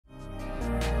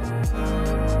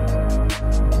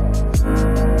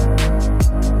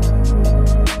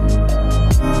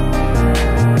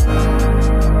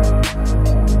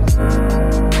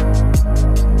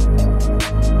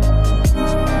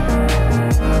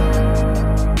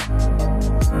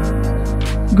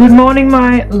Good morning,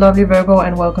 my lovely Virgo,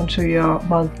 and welcome to your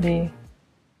monthly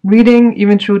reading.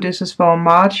 Even though this is for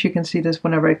March, you can see this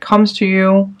whenever it comes to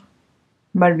you.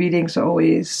 My readings are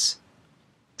always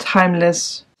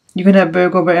timeless. You can have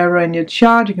Virgo wherever in your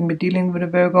chart. You can be dealing with a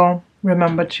Virgo.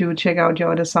 Remember to check out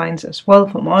your other signs as well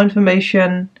for more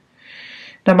information.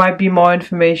 There might be more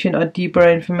information or deeper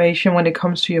information when it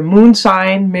comes to your moon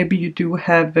sign. Maybe you do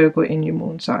have Virgo in your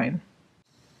moon sign.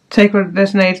 Take what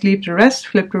resonates, leave the rest,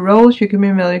 flip the roles. You can be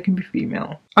male, you can be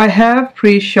female. I have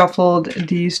pre-shuffled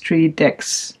these 3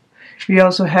 decks. We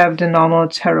also have the normal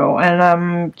tarot, and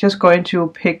I'm just going to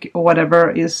pick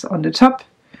whatever is on the top.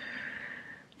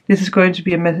 This is going to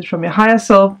be a message from your higher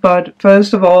self, but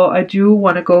first of all, I do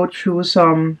want to go through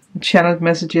some channeled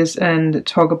messages and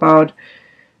talk about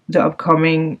the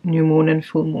upcoming new moon and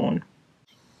full moon.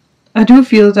 I do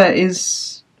feel there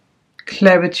is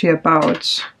clarity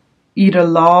about either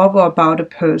love or about a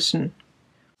person.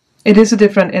 It is a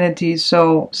different energy,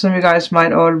 so some of you guys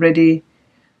might already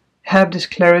have this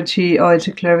clarity, or it's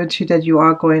a clarity that you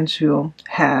are going to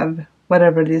have,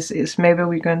 whatever this is. Maybe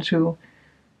we're going to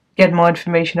get more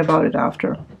information about it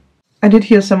after. I did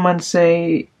hear someone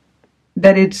say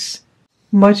that it's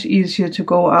much easier to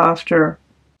go after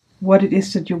what it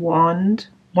is that you want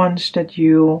once that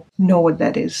you know what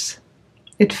that is.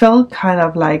 It felt kind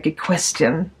of like a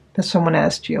question that someone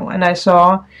asked you, and I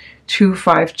saw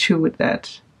 252 with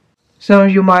that. So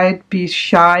you might be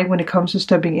shy when it comes to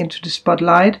stepping into the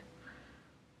spotlight,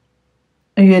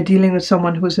 and you're dealing with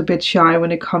someone who's a bit shy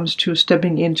when it comes to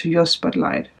stepping into your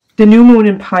spotlight. The new moon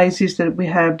in Pisces that we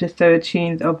have the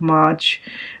 13th of March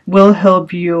will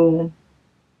help you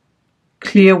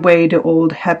clear away the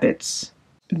old habits.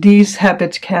 These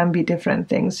habits can be different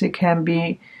things. It can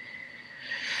be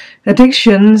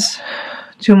addictions,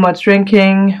 too much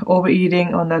drinking,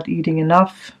 overeating, or not eating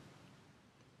enough.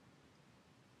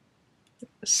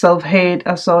 Self-hate,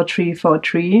 I saw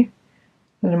 343.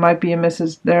 There might be a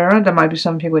message there. There might be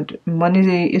something with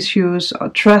money issues or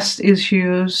trust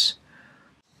issues.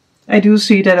 I do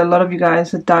see that a lot of you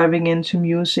guys are diving into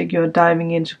music. You're diving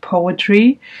into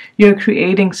poetry. You're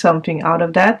creating something out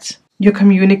of that. You're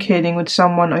communicating with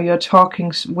someone, or you're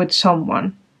talking with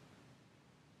someone.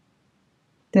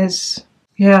 There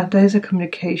is a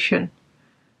communication.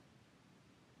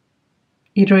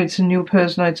 Either it's a new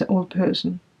person or it's an old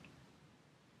person.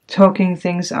 Talking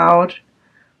things out,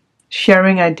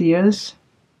 sharing ideas.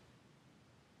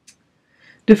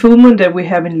 The full moon that we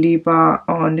have in Libra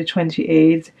on the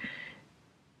 28th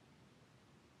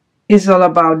is all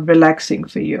about relaxing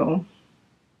for you.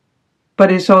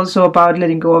 But it's also about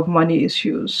letting go of money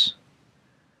issues,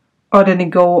 or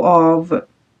letting go of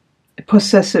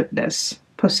possessiveness.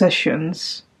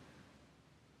 Possessions,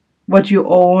 what you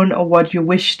own or what you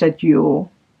wish that you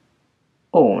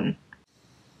own.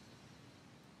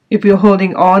 If you're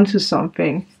holding on to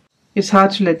something, it's hard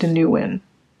to let the new in.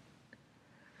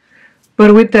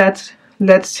 But with that,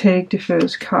 let's take the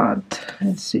first card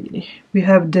and see. We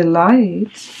have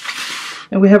delight,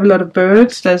 and we have a lot of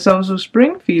birds. There's also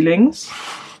spring feelings.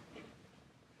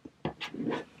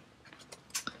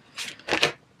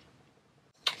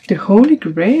 The Holy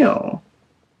Grail.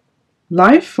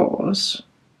 Life force,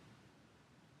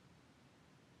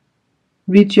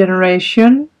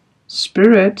 regeneration,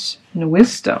 spirit, and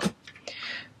wisdom.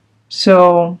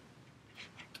 So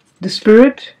the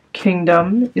spirit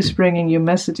kingdom is bringing you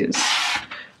messages.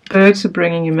 Birds are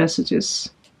bringing you messages.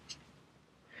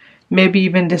 Maybe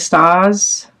even the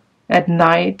stars at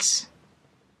night.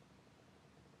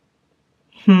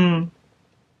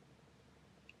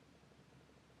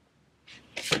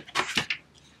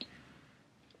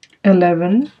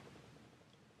 11,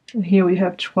 and here we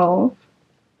have 12.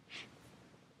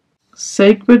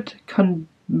 Sacred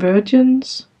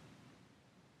convergence.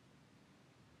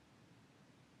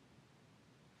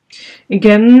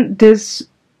 Again, this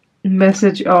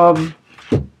message of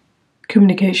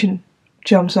communication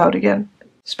jumps out again.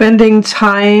 Spending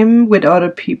time with other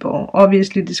people.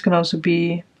 Obviously, this can also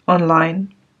be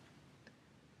online.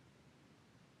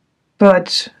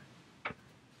 But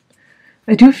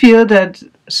I do feel that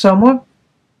someone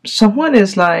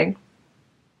is like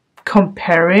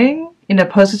comparing in a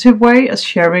positive way as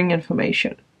sharing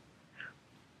information.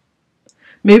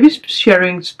 Maybe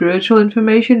sharing spiritual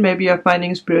information. Maybe you're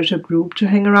finding a spiritual group to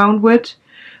hang around with,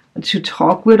 to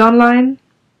talk with online.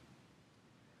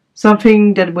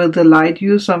 Something that will delight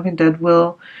you, something that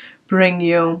will bring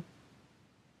you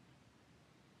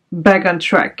back on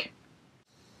track.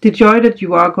 The joy that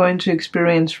you are going to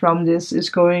experience from this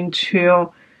is going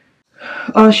to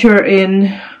usher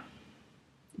in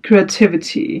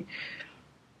creativity.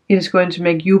 It is going to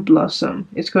make you blossom.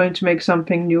 It's going to make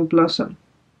something new blossom.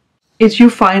 it's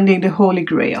you finding the Holy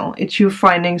Grail. It's you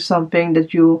finding something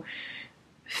that you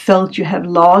felt you have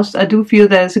lost. I do feel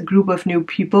there's a group of new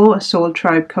people, a soul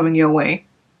tribe coming your way.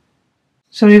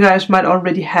 Some of you guys might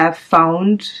already have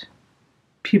found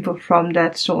people from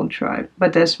that soul tribe,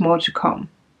 but there's more to come.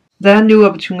 There are new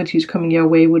opportunities coming your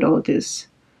way with all this.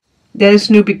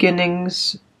 There's new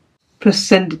beginnings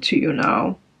presented to you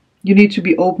now. You need to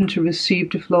be open to receive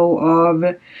the flow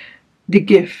of the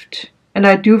gift. And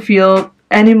I do feel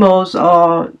animals,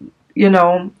 or you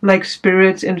know, like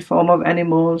spirits in form of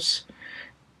animals,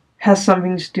 has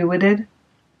something to do with it.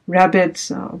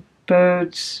 Rabbits,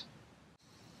 birds.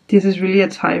 This is really a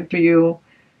time for you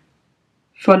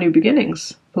for new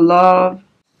beginnings, for love,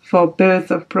 for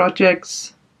birth of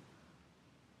projects.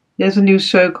 There's a new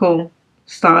circle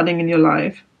starting in your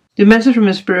life. The message from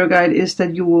the spirit guide is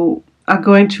that you are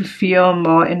going to feel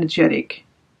more energetic,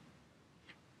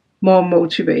 more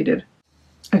motivated.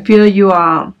 I feel you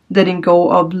are letting go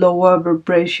of lower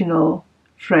vibrational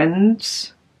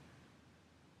friends,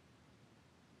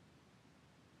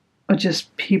 or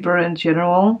just people in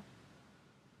general.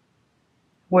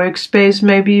 Workspace,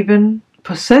 maybe even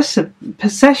possessions.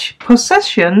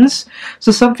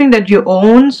 So something that you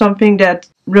own, something that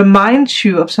reminds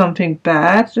you of something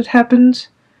bad that happened.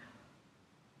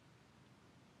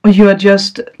 Or you are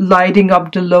just lighting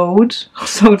up the load,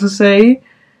 so to say.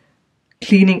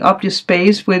 Cleaning up your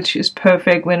space, which is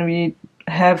perfect when we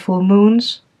have full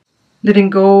moons. Letting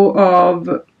go of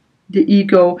the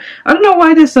ego. I don't know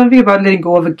why there's something about letting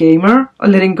go of a gamer, or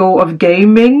letting go of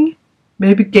gaming.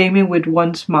 Maybe gaming with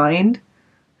one's mind.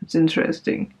 It's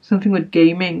interesting. Something with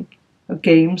gaming, or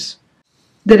games.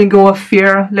 Letting go of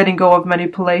fear, letting go of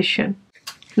manipulation.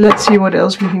 Let's see what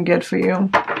else we can get for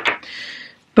you.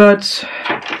 But,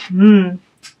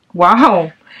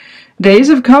 wow. The Ace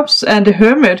of Cups and the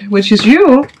Hermit, which is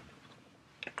you.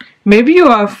 Maybe you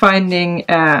are finding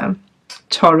a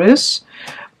Taurus,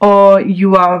 or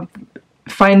you are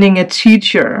finding a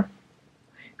teacher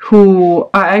who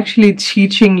are actually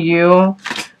teaching you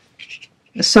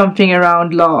something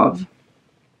around love.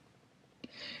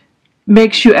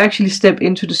 Makes you actually step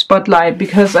into the spotlight,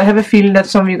 because I have a feeling that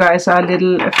some of you guys are a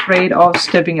little afraid of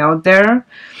stepping out there.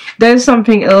 There's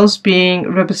something else being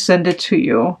represented to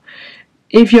you.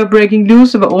 If you're breaking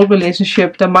loose of an old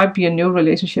relationship, there might be a new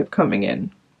relationship coming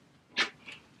in.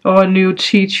 Or a new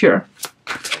teacher.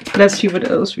 Let's see what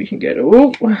else we can get.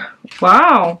 Oh,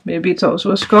 wow. Maybe it's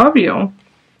also a Scorpio.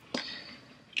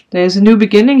 There's a new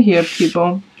beginning here,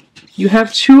 people. You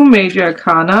have two major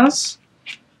arcanas.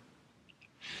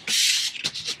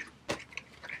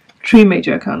 Three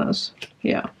major arcanas.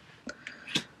 Yeah.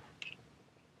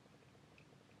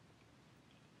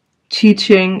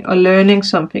 Teaching or learning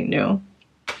something new.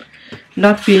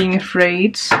 Not being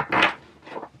afraid.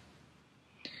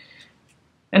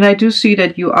 And I do see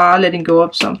that you are letting go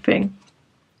of something.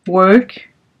 Work.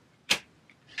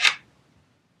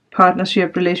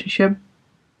 Partnership, relationship.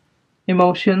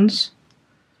 Emotions.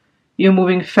 You're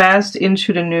moving fast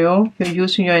into the new. You're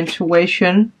using your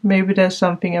intuition. Maybe there's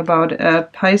something about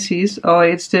Pisces, or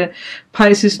it's the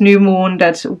Pisces new moon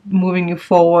that's moving you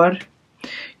forward.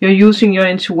 You're using your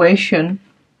intuition.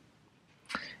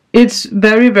 It's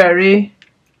very, very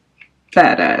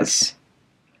badass.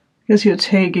 Because you're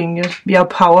taking your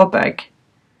power back.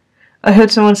 I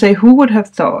heard someone say, who would have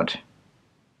thought?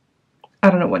 I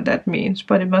don't know what that means,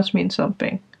 but it must mean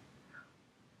something.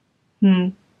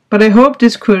 But I hope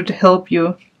this could help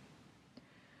you.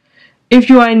 If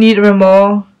you are in need of a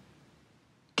more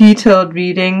detailed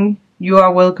reading, you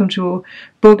are welcome to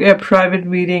book a private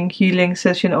reading, healing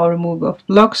session, or removal of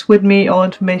blocks with me. All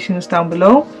information is down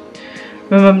below.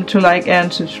 Remember to like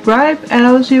and subscribe, and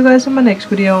I will see you guys in my next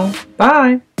video.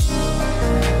 Bye!